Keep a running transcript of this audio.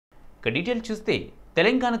Detail చూస్తే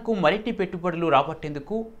తెలంగాణకు మరిన్ని పెట్టుబడులు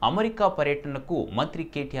రాబట్టేందుకు అమెరికా పర్యటనకు మంత్రి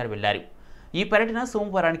కేటీఆర్ వెళ్లారు. ఈ పర్యటన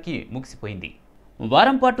సోమవారానికి ముగిసిపోయింది.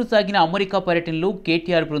 వారం పాటు సాగిన అమెరికా పర్యటనలో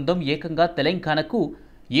కేటీఆర్ బృందం ఏకంగా తెలంగాణకు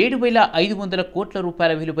 7,500 కోట్ల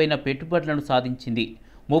రూపాయల విలువైన పెట్టుబడులను సాధించింది.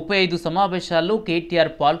 35 సమావేశాల్లో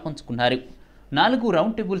కేటీఆర్ పాల్పంచుకున్నారు. 4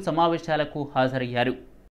 రౌండ్ టేబుల్ సమావేశాలకు హాజరయ్యారు.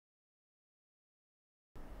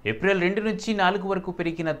 ఏప్రిల్ 2 నుంచి 4 వరకు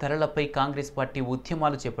పెరిగిన ధరలపై కాంగ్రెస్ పార్టీ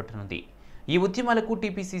ఉద్యమాలు చేపట్టనుంది. ఈ ఉద్యమాలకు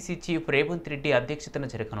టీపీసీసీ చీఫ్ రేవంత్ రెడ్డి అధ్యక్షతన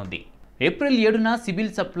జరగనుంది. ఏప్రిల్ 7న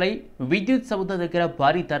సివిల్ సప్లై విద్యుత్ సౌధ దగ్గర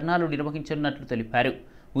భారీ ధర్నాలు నిర్వహించనున్నట్లు తెలిపారు.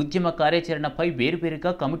 ఉద్యమ కార్యాచరణపై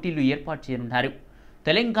వేరువేరుగా కమిటీలు ఏర్పాటు చేయనున్నారు.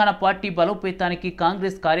 తెలంగాణ పార్టీ బలోపేతానికి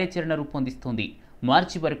కాంగ్రెస్ కార్యాచరణ రూపొందిస్తోంది.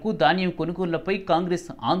 మార్చి వరకు ధాన్యం కొనుగోళ్లపై కాంగ్రెస్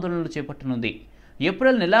ఆందోళనలు చేపట్టనుంది.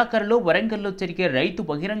 ఏప్రిల్ నెలాఖరులో వరంగల్లో జరిగే రైతు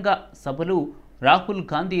బహిరంగ సభలు రాహుల్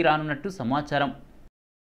గాంధీ రానున్నట్టు సమాచారం.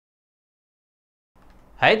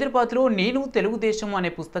 హైదరాబాద్లో నేను తెలుగుదేశం అనే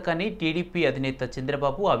పుస్తకాన్ని టీడీపీ అధినేత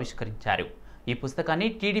చంద్రబాబు ఆవిష్కరించారు. ఈ పుస్తకాన్ని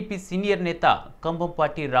టీడీపీ సీనియర్ నేత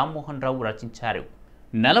కంభంపాటి రామ్మోహన్ రావు రచించారు.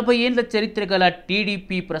 40 ఏళ్ల చరిత్ర గల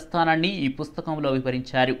టీడీపీ ప్రస్థానాన్ని ఈ పుస్తకంలో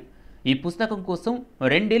వివరించారు. ఈ పుస్తకం కోసం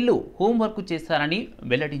 2 ఏళ్లు హోంవర్క్ చేశారని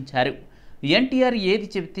వెల్లడించారు. ఎన్టీఆర్ ఏది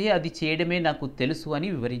చెబితే అది చేయడమే నాకు తెలుసు అని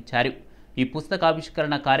వివరించారు. ఈ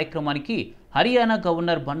పుస్తకావిష్కరణ కార్యక్రమానికి Haryana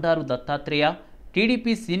governor Bandaru Dattatreya,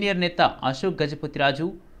 TDP senior నేత అశోక్ గజపతిరాజు,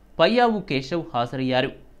 పయ్యావు కేశవ్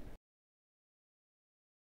హాజరయ్యారు.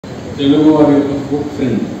 తెలుగు వారి యొక్క బుక్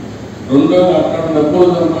ఫ్రెండ్ రెండో అక్కడ డబ్బులు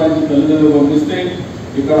సంపాదించి తల్లిదండ్రులు పంపిస్తే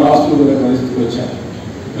ఇక్కడ ఆస్తులు కొనే పరిస్థితికి వచ్చారు.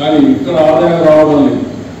 కానీ ఇక్కడ ఆదాయం రావడం లేదు.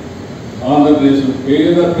 ఆంధ్రప్రదేశ్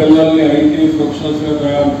పేద పిల్లల్ని ఐటీ ప్రొఫెషనల్స్గా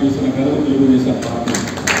తయారు చేసిన ఘనత తెలుగుదేశం పార్టీ.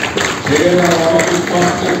 పేద వారికి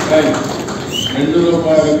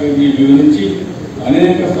 ₹2 వివరించి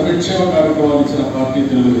అనేక సంక్షేమ కార్యక్రమాలు ఇచ్చిన పార్టీ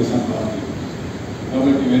తెలుగుదేశం పార్టీ.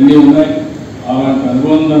 కాబట్టి ఇవన్నీ ఉన్నాయి. అలాంటి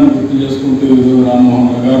అనుబంధాన్ని గుర్తు చేసుకుంటూ ఈరోజు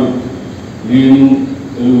రామ్మోహన్ రావు గారు నేను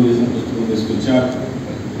తెలుగుదేశం పుస్తకం తీసుకొచ్చారు.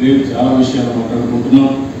 రేపు చాలా విషయాలు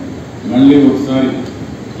మాట్లాడుకుంటున్నాం. మళ్ళీ ఒకసారి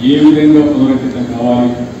ఏ విధంగా పునరంకితం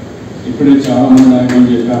కావాలి, ఇప్పుడే చాలామంది నాయకులు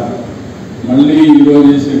చెప్పారు. మళ్ళీ ఈరోజు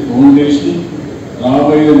చేసే ఫౌండేషన్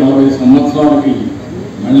రాబోయే 40 సంవత్సరాలకి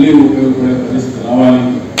మళ్ళీ ఉపయోగపడే పరిస్థితి రావాలి.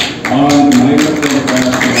 అలాంటి నాయకత్వం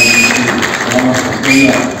చాలా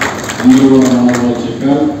స్పష్టంగా అందరూ కూడా మనోభావాలు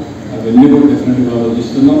చెప్పారు. అవన్నీ కూడా డెఫినెట్గా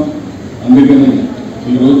ఆలోచిస్తున్నాం. అందుకని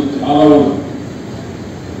ఈరోజు చాలా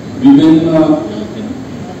విభిన్న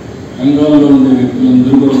రంగాల్లో ఉండే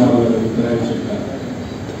వ్యక్తులందరూ కూడా వాళ్ళ అభిప్రాయాలు చెప్పారు.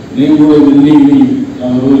 నేను కూడా ఇవన్నీ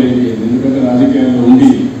చాలా రోజులు ఏం చేయలేదు. ఎందుకంటే రాజకీయాల్లో ఉండి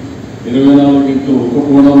 24 గంటలు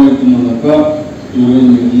ఒక్కపోవడం అవుతున్నాం తప్ప ఈరోజు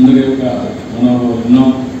మీ అందరి యొక్క మనోభావాలు ఉన్నాం.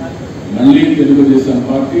 మళ్ళీ తెలుగుదేశం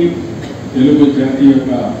పార్టీ తెలుగు జాతి యొక్క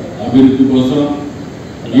అభివృద్ధి కోసం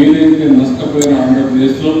ఏదైతే నష్టపోయిన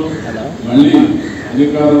ఆంధ్రప్రదేశ్లో మళ్ళీ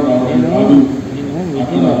అధికారం రావడం కాదు,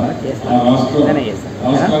 అక్కడ ఆ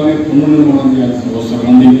రాష్ట్రాన్ని పునర్నిర్మాణం చేయాల్సిన అవసరం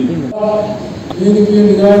ఉంది. దీనికి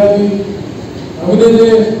నిజానికి అవినీతి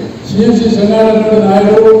సిఎంసి సంఘాల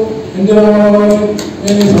నాయకుడు ఎన్టీ రామారావు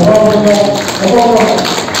నేను సభాపతిగా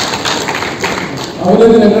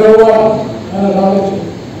అవినీతిని ఎక్కడ కూడా ఆయన రావచ్చు.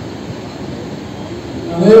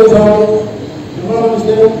 అదే సార్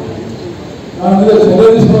నిర్మాణిస్తే దాని మీద చర్య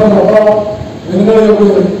తీసుకున్నాను తప్ప వెనుకలేదు.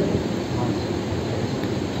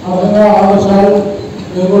 ఆ విధంగా ఆదర్శాలు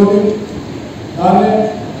ఎదుర్కొంటే దాన్ని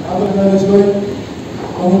ఆదర్శంగా తీసుకొని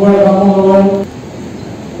అమ్ముబాటు రామోహన్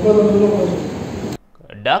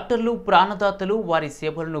డాక్టర్లు, ప్రాణదాతలు వారి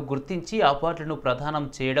సేవలను గుర్తించి అవార్డులను ప్రదానం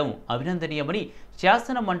చేయడం అభినందనీయమని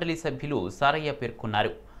శాసన మండలి సభ్యులు సారయ్య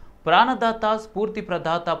పేర్కొన్నారు. ప్రాణదాత, స్ఫూర్తి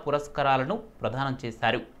ప్రదాత పురస్కారాలను ప్రదానం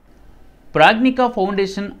చేశారు. Pragnika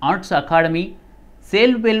foundation, arts academy,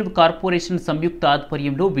 సేల్వెల్ corporation సంయుక్త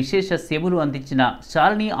ఆధ్వర్యంలో విశేష సేవలు అందించిన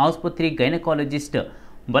శాలిని ఆసుపత్రి గైనకాలజిస్ట్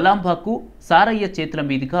బలాంబాకు సారయ్య చేతుల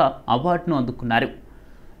మీదుగా అవార్డును అందుకున్నారు.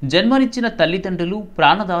 జన్మనిచ్చిన తల్లిదండ్రులు,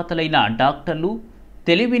 ప్రాణదాతలైన డాక్టర్లు,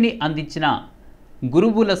 తెలివిని అందించిన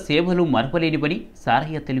గురువుల సేవలు మరవలేనివని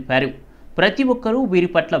సారయ్య తెలిపారు. ప్రతి ఒక్కరూ వీరి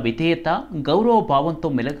పట్ల విధేయత, గౌరవ భావంతో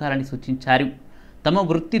మెలగాలని సూచించారు. తమ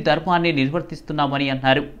వృత్తి ధర్మాన్ని నిర్వర్తిస్తున్నామని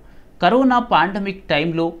అన్నారు. కరోనా పాండమిక్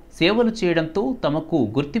టైంలో సేవలు చేయడంతో తమకు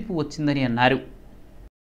గుర్తింపు వచ్చిందని అన్నారు.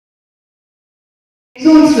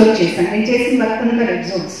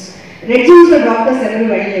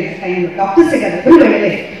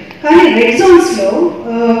 కానీ రెడ్ జోన్స్ లో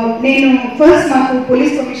నేను ఫస్ట్ మాకు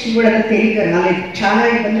పోలీస్ పర్మిషన్ కూడా తెలియక రాలేదు. చాలా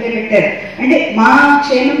ఇబ్బందులు పెట్టారు. అంటే మా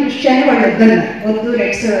క్షేమం దృష్ట్యాన్ని వాళ్ళు వద్దు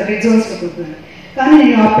రెడ్ జోన్స్ లో వద్దు. కానీ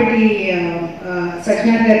నేను అప్పటి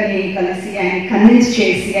సజ్జనార్ గారిని కలిసి ఆయన కన్విన్స్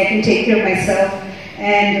చేసి I can take care my self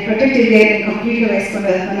and protective gear కంప్లీట్గా వేసుకుని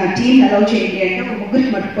వెళ్తాను, నా టీమ్ అలౌ చేయండి అంటే ఒక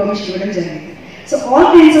ముగ్గురికి మటుకు పర్మిషన్ ఇవ్వడం జరిగింది. So all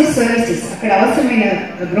kinds of services అక్కడ అవసరమైన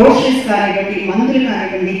గ్రోసరీస్ కానివ్వండి, మందులు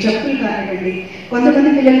కానివ్వండి, చెప్పులు కానివ్వండి, కొంతమంది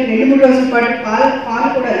పిల్లలకి 2-3 రోజుల పాటు పాలు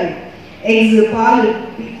కూడా లేవు, ఎగ్స్, పాలు,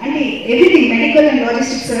 అంటే everything medical and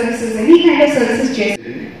logistic services, any kind of services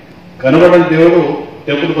చేసి కనబడని దేవుడు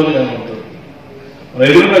టెంపుల్ పని కనబడతాడు,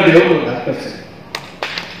 ఎదురున్న దేవుడు డాక్టర్స్,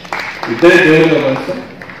 ఇద్దరే దేవుడు కనబడతాం.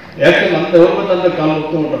 యాక్చువల్ అంత ఎవరిపోతే అంత కాలు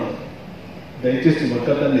మొత్తం ఉంటాను. దయచేసి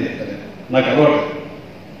మొక్కదాన్ని చెప్తాను, నాకు అలవాటు.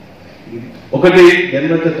 ఒకటి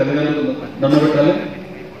జన్మతే తల్లిదండ్రులు దండ పెట్టాలి,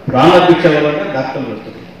 ప్రాణభిక్ష అవ్వాలంటే డాక్టర్లు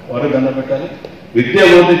పెడతారు, వారు దండ పెట్టాలి. విద్య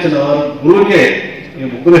బోధించిన వారు గురువుకే ఈ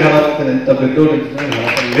ముగ్గురు హరాత్మ ఎంత పెద్దోడు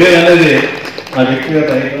లేదనేది నా వ్యక్తిగత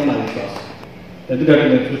అభిప్రాయం, నా విశ్వాసం. ఎందుకంటే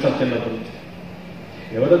నేను చూసాను చిన్నప్పటి నుంచి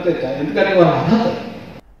ఎవరైతే ఎందుకంటే వారు అర్హత.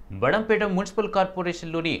 బడంపేట మున్సిపల్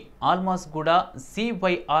కార్పొరేషన్లోని ఆల్మాస్గూడ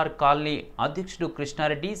సివైఆర్ కాలనీ అధ్యక్షుడు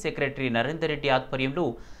కృష్ణారెడ్డి, సెక్రటరీ నరేందర్ రెడ్డి ఆధ్వర్యంలో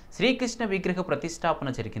శ్రీకృష్ణ విగ్రహ ప్రతిష్టాపన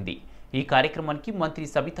జరిగింది. ఈ కార్యక్రమానికి మంత్రి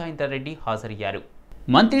సబితా ఇంద్రారెడ్డి హాజరయ్యారు.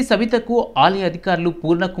 మంత్రి సబితకు ఆలయ అధికారులు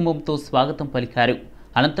పూర్ణకుంభంతో స్వాగతం పలికారు.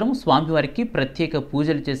 అనంతరం స్వామివారికి ప్రత్యేక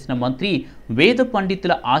పూజలు చేసిన మంత్రి వేద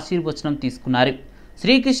పండితుల ఆశీర్వచనం తీసుకున్నారు.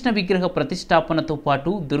 శ్రీకృష్ణ విగ్రహ ప్రతిష్టాపనతో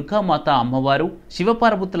పాటు దుర్గామాత అమ్మవారు,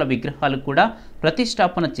 శివపార్వతుల విగ్రహాలు కూడా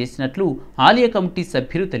ప్రతిష్టాపన చేసినట్లు ఆలయ కమిటీ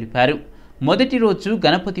సభ్యులు తెలిపారు. మొదటి రోజు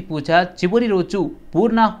గణపతి పూజ, చివరి రోజు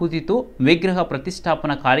పూర్ణాహుతితో విగ్రహ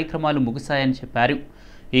ప్రతిష్టాపన కార్యక్రమాలు ముగిశాయని చెప్పారు.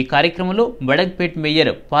 ఈ కార్యక్రమంలో బడంపేట్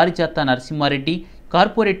మేయర్ పారిజాత నరసింహారెడ్డి,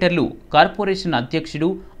 కార్పొరేటర్లు, కార్పొరేషన్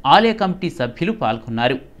అధ్యక్షుడు, ఆలయ కమిటీ సభ్యులు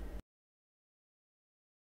పాల్గొన్నారు.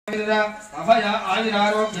 అభయ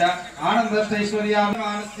ఆయురారోగ్య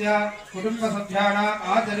ఆనందైశ్వర్యాభిమానస్య కుటుంబ సభ్యాన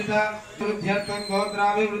ఆచరిత వృద్ధ్యర్థం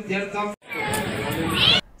గోత్రాభివృద్ధ్యర్థం.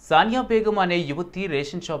 సానియా బేగం అనే యువతి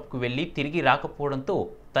రేషన్ షాప్కు వెళ్లి తిరిగి రాకపోవడంతో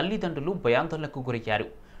తల్లిదండ్రులు భయాందోళనకు గురయ్యారు.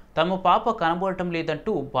 తమ పాప కనబడటం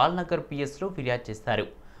లేదంటూ బాల్నగర్ పిఎస్లో ఫిర్యాదు చేశారు.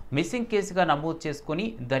 మిస్సింగ్ కేసుగా నమోదు చేసుకుని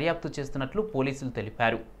దర్యాప్తు చేస్తున్నట్లు పోలీసులు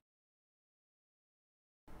తెలిపారు.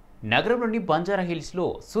 నగరంలోని బంజారాహిల్స్లో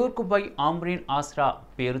సూర్కుబై ఆమ్రీన్ ఆస్రా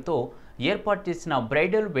పేరుతో ఏర్పాటు చేసిన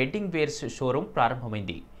బ్రైడల్ వెడ్డింగ్ వేర్స్ షోరూం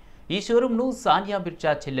ప్రారంభమైంది. ఈ షోరూంను సానియా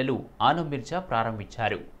మిర్జా చెల్లెలు ఆనం మిర్జా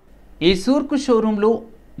ప్రారంభించారు. ఈ సూర్కు షోరూంలో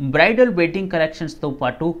బ్రైడల్ వెడ్డింగ్ కలెక్షన్స్తో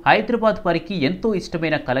పాటు హైదరాబాద్ వారికి ఎంతో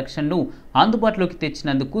ఇష్టమైన కలెక్షన్ను అందుబాటులోకి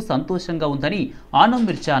తెచ్చినందుకు సంతోషంగా ఉందని ఆనం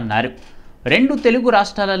మిర్జా అన్నారు. 2 తెలుగు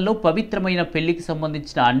రాష్ట్రాలలో పవిత్రమైన పెళ్లికి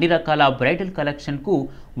సంబంధించిన అన్ని రకాల బ్రైడల్ కలెక్షన్కు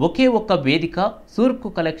ఒకే ఒక్క వేదిక సూర్కు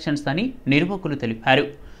కలెక్షన్స్ అని నిర్వాహకులు తెలిపారు.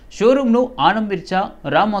 షోరూంను ఆనం మిర్జా,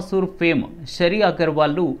 రామ్ అసూర్ ఫేమ్ షరీ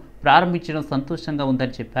అగర్వాల్లు ప్రారంభించడం సంతోషంగా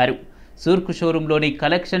ఉందని చెప్పారు. సూర్కు షోరూంలోని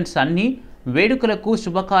కలెక్షన్స్ అన్ని వేడుకలకు,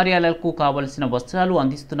 శుభకార్యాలకు కావలసిన వస్త్రాలు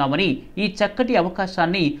అందిస్తున్నామని, ఈ చక్కటి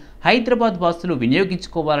అవకాశాన్ని హైదరాబాద్ వాసులు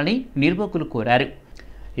వినియోగించుకోవాలని నిర్వాహకులు కోరారు.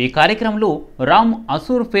 ఈ కార్యక్రమంలో రామ్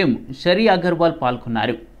అసూర్ ఫేమ్ షరీ అగర్వాల్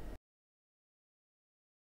పాల్గొన్నారు.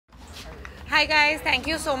 Hi guys, thank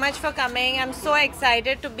you so much for coming. I'm so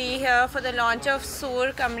excited to be here for the launch of Sur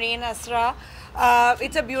Kamreen Asra.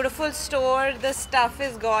 It's a beautiful store, the stuff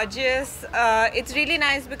is gorgeous. It's really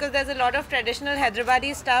nice because there's a lot of traditional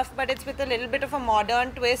Hyderabadi stuff, but it's with a little bit of a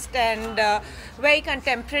modern twist and very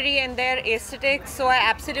contemporary in their aesthetics. So I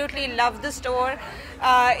absolutely love the store.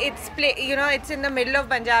 It's in the middle of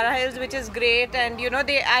Banjara Hills, which is great, and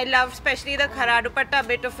I love especially the khara dupatta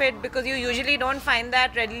bit of it because you usually don't find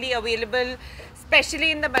that readily available,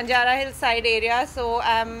 especially in the Banjara Hills side area. So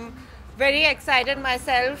I'm very excited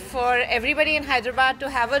myself for everybody in Hyderabad to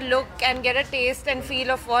have a look and get a taste and feel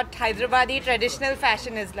of what Hyderabadi traditional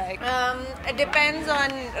fashion is like. It depends on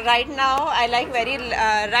right now I like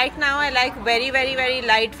very very very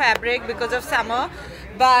light fabric because of summer,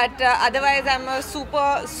 but otherwise I'm a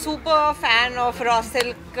super fan of raw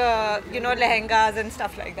silk lehengas and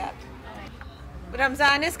stuff like that.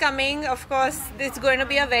 Ramzan is coming, of course. It's going to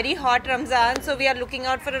be a very hot Ramzan, so we are looking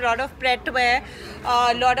out for a lot of pret wear,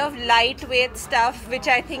 a lot of lightweight stuff, which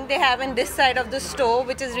I think they have in this side of the store,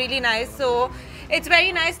 which is really nice. So it's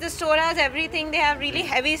very nice. The store has everything. They have really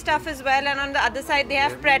heavy stuff as well, and on the other side they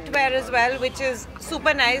have pret wear as well, which is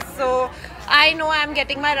super nice. So I know I'm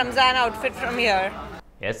getting my Ramzan outfit from here.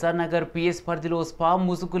 SR Nagar PS పరిధిలో spa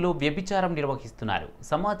ముసుగులో వ్యభిచారం నిర్వహిస్తున్నారు.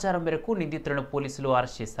 సమాచారం మేరకు నిందితులను పోలీసులు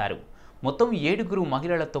arrest చేశారు. మొత్తం 7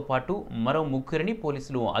 మహిళలతో పాటు మరో 3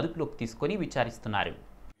 పోలీసులు అదుపులోకి తీసుకొని విచారిస్తున్నారు.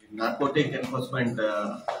 నార్కోటిక్ ఎన్ఫోర్స్మెంట్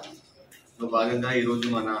లో భాగంగా ఈ రోజు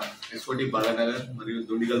మన ఎస్ఓటి బాలానగర్ మరియు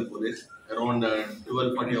దుండిగల్ పోలీస్ అరౌండ్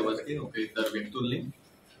 12:40 hours కి ఒక 2 వ్యక్తుల్ని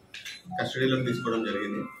కస్టడీలోకి తీసుకోవడం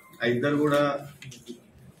జరిగింది. ఆ ఇద్దరు కూడా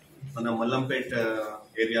మన మల్లంపేట్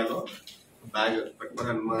ఏరియాలో బ్యాగ్ పట్టుకొని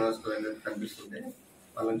అనుమానాస్పదంగా కనిపిస్తుంది.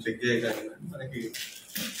 వాళ్ళని చెక్ చేయగానే మనకి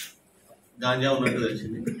గాంజా ఉన్నట్టు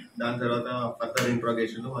తెలిసింది. దాని తర్వాత ఫర్దర్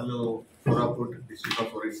ఇంట్రాగేషన్ వాళ్ళు కోరాపుట్ డిస్ట్రిక్ట్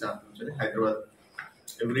ఆఫ్ ఒరిస్సా నుంచి హైదరాబాద్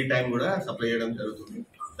ఎవ్రీ టైం కూడా సప్లై చేయడం జరుగుతుంది.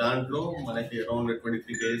 దాంట్లో మనకి అరౌండ్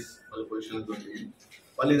 23 కేస్ వాళ్ళ పొజిషన్ దొరికింది.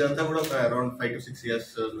 వాళ్ళు ఇదంతా కూడా ఒక అరౌండ్ 5 to 6 years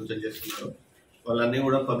నుంచి చేస్తున్నారు. వాళ్ళన్నీ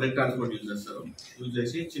కూడా పబ్లిక్ ట్రాన్స్పోర్ట్ యూజ్ చేస్తారు. యూజ్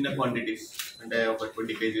చేసి చిన్న క్వాంటిటీస్ అంటే ఒక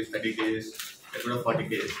 20 kgs 30 kgs ఎక్కడ 40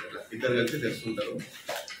 kgs అట్లా ఇద్దరు కలిసి తెస్తుంటారు.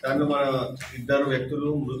 దాంట్లో మన ఇద్దరు వ్యక్తులు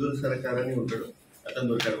మృదుల్ సర్కార్ అని ఉంటాడు, అతను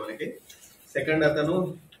దొరికాడు మనకి. సెకండ్ అతను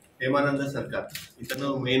హేమానంద సర్కార్, ఇతను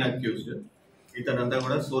మెయిన్ అక్యూజ్డ్. ఇతనంతా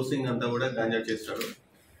కూడా సోర్సింగ్ అంతా కూడా గాంజా చేస్తాడు.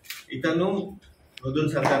 ఇతను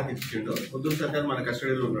మృదుల్ సర్కార్కి ఇచ్చిండు. మృదుల్ సర్కార్ మన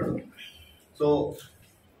కస్టడీలో ఉన్నాడు. సో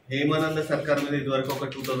హేమానంద సర్కార్ మీద ఇదివరకు ఒక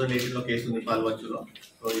 2018లో కేసు ఉంది పాల్వంచులో.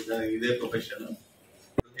 సో ఇదే ప్రొఫెషన్.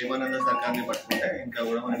 హేమానంద సర్కార్ని పట్టుకుంటే ఇంకా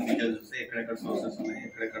కూడా మనకి డీటెయిల్స్ వస్తాయి, ఎక్కడెక్కడ సోర్సెస్ ఉన్నాయి,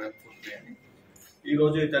 ఎక్కడెక్కడ ఉన్నాయని. ఈ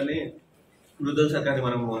రోజు ఇతన్ని మృదుల్ సర్కార్ని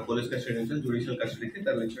మనం పోలీస్ కస్టడీ నుంచి జ్యుడిషియల్ కస్టడీకి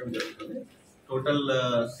తరలించడం జరుగుతుంది. టోటల్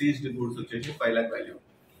సీజ్డ్ గూడ్స్ వచ్చేసి 5 lakh వాల్యూ.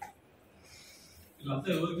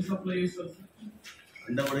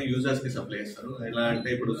 అంతా కూడా యూజర్స్ కి సప్లై చేస్తారు. ఎలా అంటే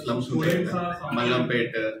ఇప్పుడు స్లమ్స్ ఉంటాయి,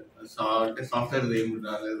 మల్లంపేట్ అంటే సాఫ్ట్వేర్ ఏం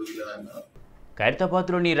రాలేదు కదా.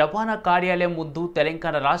 ఖైరతాబాద్లోని రవాణా కార్యాలయం ముందు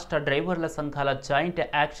తెలంగాణ రాష్ట్ర డ్రైవర్ల సంఘాల జాయింట్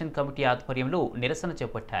యాక్షన్ కమిటీ ఆధ్వర్యంలో నిరసన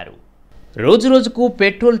చేపట్టారు. రోజురోజుకు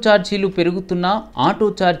పెట్రోల్ ఛార్జీలు పెరుగుతున్నా ఆటో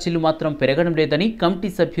ఛార్జీలు మాత్రం పెరగడం లేదని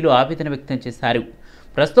కమిటీ సభ్యులు ఆవేదన వ్యక్తం చేశారు.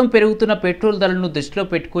 ప్రస్తుతం పెరుగుతున్న పెట్రోల్ ధరలను దృష్టిలో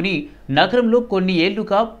పెట్టుకుని నగరంలో కొన్ని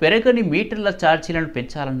ఏళ్లుగా పెరగని మీటర్ల ఛార్జీలను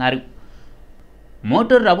పెంచాలన్నారు.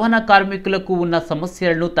 మోటార్ రవాణా కార్మికులకు ఉన్న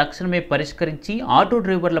సమస్యలను తక్షణమే పరిష్కరించి ఆటో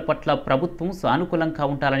డ్రైవర్ల పట్ల ప్రభుత్వం సానుకూలంగా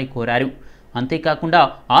ఉండాలని కోరారు. అంతేకాకుండా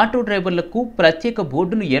ఆటో డ్రైవర్లకు ప్రత్యేక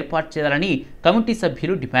బోర్డును ఏర్పాటు చేయాలని కమిటీ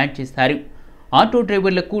సభ్యులు డిమాండ్ చేశారు. ఆటో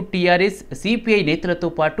డ్రైవర్లకు టీఆర్ఎస్, సిపిఐ నేతలతో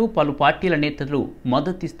పాటు పలు పార్టీల నేతలు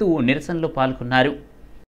మద్దతిస్తూ నిరసనలో పాల్గొన్నారు.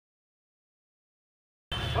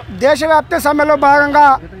 దేశవ్యాప్త సమ్మెలో భాగంగా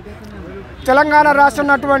తెలంగాణ రాష్ట్రం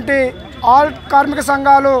ఉన్నటువంటి ఆల్ కార్మిక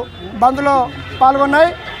సంఘాలు బంద్లో పాల్గొన్నాయి.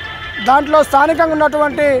 దాంట్లో స్థానికంగా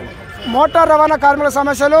ఉన్నటువంటి మోటార్ రవాణా కార్మికుల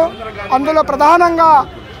సమస్యలు, అందులో ప్రధానంగా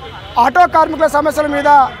ఆటో కార్మికుల సమస్యల మీద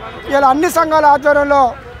ఇలా అన్ని సంఘాల ఆధ్వర్యంలో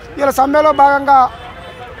ఇలా సమ్మెలో భాగంగా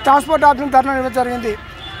ట్రాన్స్పోర్ట్ ఆఫీస్ ధర్నా నిర్వహించడం జరిగింది.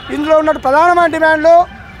 ఇందులో ఉన్న ప్రధానమైన డిమాండ్లు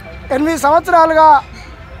 8 సంవత్సరాలుగా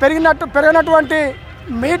పెరిగినటువంటి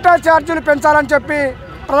మీటర్ ఛార్జీలు పెంచాలని చెప్పి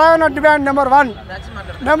ప్రధాన డిమాండ్ నెంబర్ 1.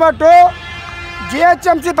 నెంబర్ 2,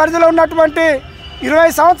 జిహెచ్ఎంసీ పరిధిలో ఉన్నటువంటి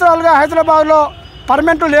 20 సంవత్సరాలుగా హైదరాబాద్లో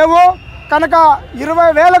పర్మిట్లు లేవు కనుక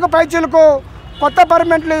 20,000కు పైచీలకు కొత్త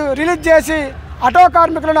పర్మిట్లు రిలీజ్ చేసి ఆటో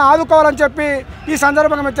కార్మికులను ఆదుకోవాలని చెప్పి ఈ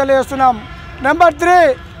సందర్భంగా మేము తెలియజేస్తున్నాం. నెంబర్ 3,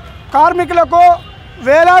 కార్మికులకు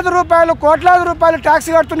వేలాది రూపాయలు, కోట్లాది రూపాయలు ట్యాక్స్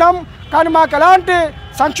కడుతున్నాం కానీ మాకు ఎలాంటి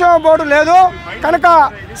సంక్షేమ బోర్డు లేదు కనుక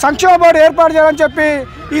సంక్షేమ బోర్డు ఏర్పాటు చేయాలని చెప్పి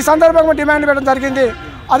ఈ సందర్భంగా డిమాండ్ పెట్టడం జరిగింది.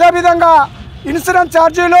 అదేవిధంగా ఇన్సూరెన్స్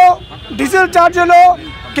ఛార్జీలు, డీజిల్ ఛార్జీలు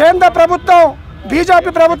కేంద్ర ప్రభుత్వం,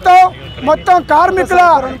 బీజేపీ ప్రభుత్వం మొత్తం కార్మికుల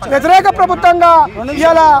వ్యతిరేక ప్రభుత్వంగా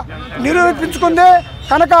ఇలా నిరూపించుకుంది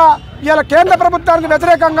కనుక ఇలా కేంద్ర ప్రభుత్వానికి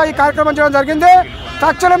వ్యతిరేకంగా ఈ కార్యక్రమం చేయడం జరిగింది.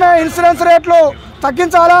 తక్షణమే ఇన్సూరెన్స్ రేట్లు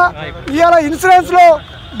తగ్గించాలా. ఇవాళ ఇన్సూరెన్స్లు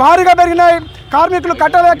భారీగా పెరిగినాయి. కార్మికులు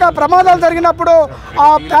కట్టలేక ప్రమాదాలు జరిగినప్పుడు ఆ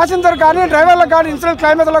ప్యాసింజర్ కానీ డ్రైవర్లకు కానీ ఇన్సూరెన్స్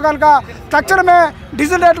క్లైమేజ్లో కనుక తక్షణమే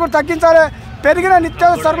డీజిల్ రేట్లు కూడా తగ్గించాలి. పెరిగిన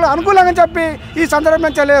నిత్యావసర సరుకులు అనుకూలంగా చెప్పి ఈ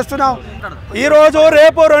సందర్భంగా తెలియజేస్తున్నాం. ఈరోజు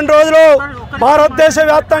రేపు 2 రోజులు భారతదేశ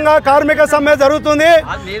వ్యాప్తంగా కార్మిక సమ్మె జరుగుతుంది,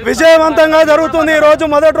 విజయవంతంగా జరుగుతుంది. ఈరోజు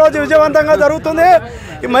మొదటి రోజు విజయవంతంగా జరుగుతుంది.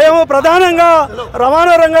 మేము ప్రధానంగా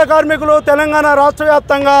రవాణా రంగ కార్మికులు తెలంగాణ రాష్ట్ర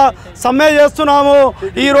వ్యాప్తంగా సమ్మె చేస్తున్నాము.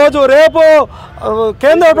 ఈరోజు రేపు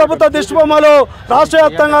కేంద్ర ప్రభుత్వ దిష్టిబొమ్మలు రాష్ట్ర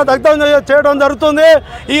వ్యాప్తంగా దగ్ధం చేయడం జరుగుతుంది.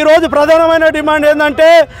 ఈరోజు ప్రధానమైన డిమాండ్ ఏంటంటే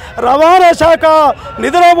రవాణా శాఖ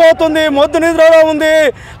నిద్రపోతుంది, మొద్దు నిద్రలో ఉంది.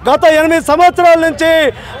 గత 8 సంవత్సరాల నుంచి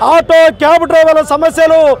ఆటో క్యాబ్ డ్రైవర్ల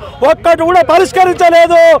సమస్యలు ఒక్కటి కూడా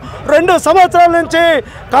పరిష్కరించలేదు. 2 సంవత్సరాల నుంచి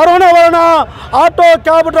కరోనా వలన ఆటో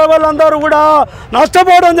క్యాబ్ డ్రైవర్లందరూ కూడా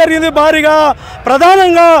నష్టపోవడం జరిగింది భారీగా.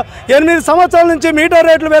 ప్రధానంగా 8 సంవత్సరాల నుంచి మీటర్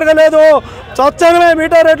రేట్లు పెరగలేదు. స్వచ్ఛంగా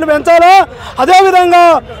మీటర్ రేట్లు పెంచాలా. అదేవిధంగా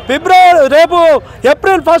రేపు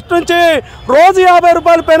ఏప్రిల్ 1 నుంచి రోజు 50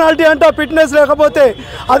 రూపాయలు పెనాల్టీ అంట ఫిట్నెస్ లేకపోతే.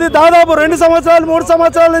 అది దాదాపు 2 సంవత్సరాలు 3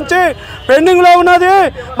 సంవత్సరాల నుంచి పెండింగ్లో ఉన్నది.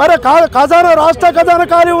 మరి ఖజానా, రాష్ట్ర ఖజానా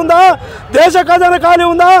ఖాళీ ఉందా, దేశ ఖజానా ఖాళీ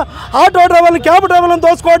ఉందా? ఆటో డ్రైవర్లు క్యాబ్ డ్రైవర్లను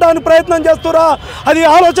దోచుకోవడానికి ప్రయత్నం చేస్తురా, అది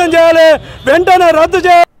ఆలోచన చేయాలి, వెంటనే రద్దు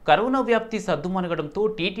చేయాలి. కరోనా వ్యాప్తి సద్దుమణగడంతో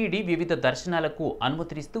టీటీడీ వివిధ దర్శనాలకు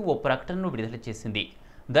అనుమతిస్తూ ఓ ప్రకటనను విడుదల చేసింది.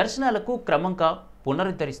 దర్శనాలకు క్రమంగా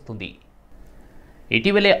పునరుద్ధరిస్తుంది.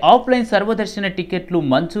 ఇటీవలే ఆఫ్లైన్ సర్వదర్శన టికెట్లు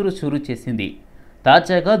మంజూరు షురూ చేసింది.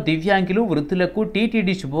 తాజాగా దివ్యాంగులు, వృద్ధులకు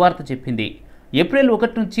టీటీడీ శుభవార్త చెప్పింది. ఏప్రిల్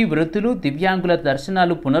 1 నుంచి వృద్ధులు, దివ్యాంగుల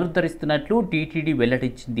దర్శనాలు పునరుద్ధరిస్తున్నట్లు టీటీడీ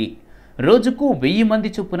వెల్లడించింది. రోజుకు 1000 మంది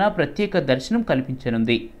చొప్పున ప్రత్యేక దర్శనం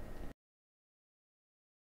కల్పించనుంది.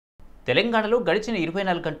 తెలంగాణలో గడిచిన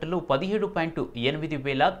 24 గంటల్లో 17.8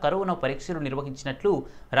 వేల కరోనా పరీక్షలు నిర్వహించినట్లు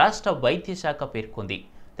రాష్ట్ర వైద్య శాఖ పేర్కొంది.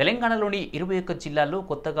 తెలంగాణలోని 21 జిల్లాల్లో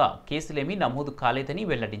కొత్తగా కేసులేమీ నమోదు కాలేదని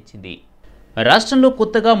వెల్లడించింది. రాష్ట్రంలో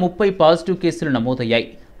కొత్తగా 30 పాజిటివ్ కేసులు నమోదయ్యాయి.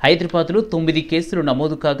 హైదరాబాద్లో 9 కేసులు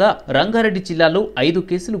నమోదు కాగా రంగారెడ్డి జిల్లాలో 5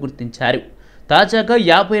 కేసులు గుర్తించారు. తాజాగా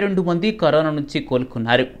 52 మంది కరోనా నుంచి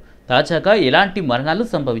కోలుకున్నారు. తాజాగా ఎలాంటి మరణాలు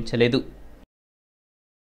సంభవించలేదు.